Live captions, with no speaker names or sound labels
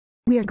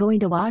We're going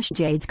to wash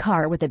Jade's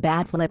car with a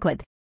bath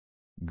liquid.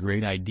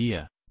 Great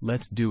idea,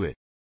 let's do it.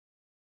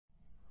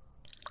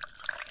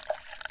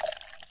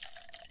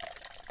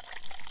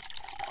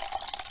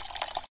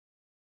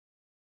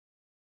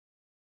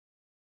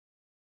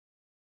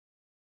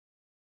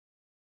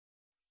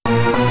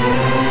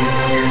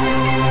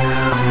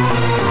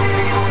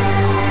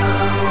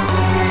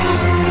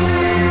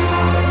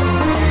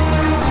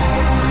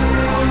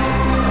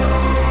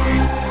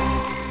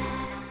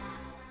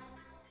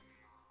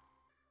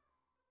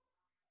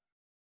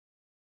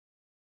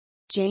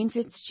 Jane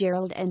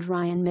Fitzgerald and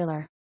Ryan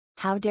Miller.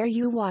 How dare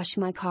you wash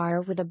my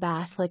car with a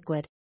bath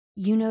liquid?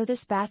 You know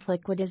this bath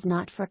liquid is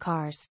not for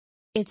cars.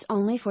 It's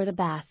only for the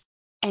bath.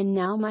 And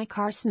now my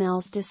car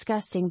smells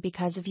disgusting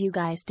because of you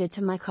guys did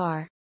to my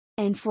car.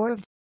 And for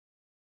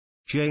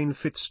Jane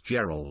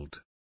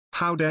Fitzgerald.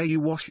 How dare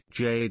you wash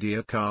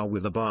Jade's car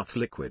with a bath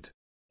liquid?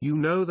 You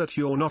know that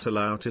you're not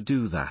allowed to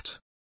do that.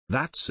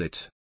 That's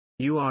it.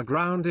 You are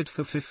grounded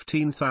for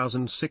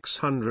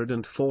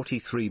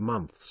 15,643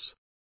 months.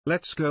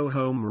 Let's go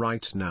home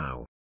right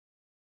now.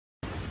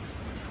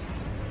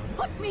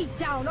 Put me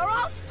down or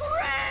I'll scream!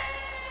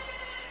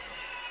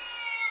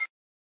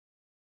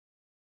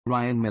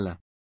 Ryan Miller.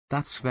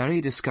 That's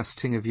very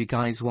disgusting of you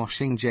guys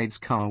washing Jade's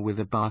car with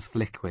a bath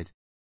liquid.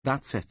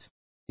 That's it.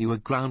 You are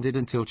grounded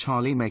until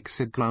Charlie makes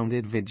a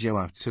grounded video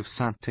out of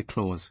Santa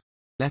Claus.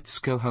 Let's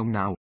go home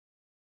now.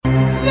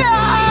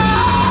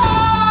 No!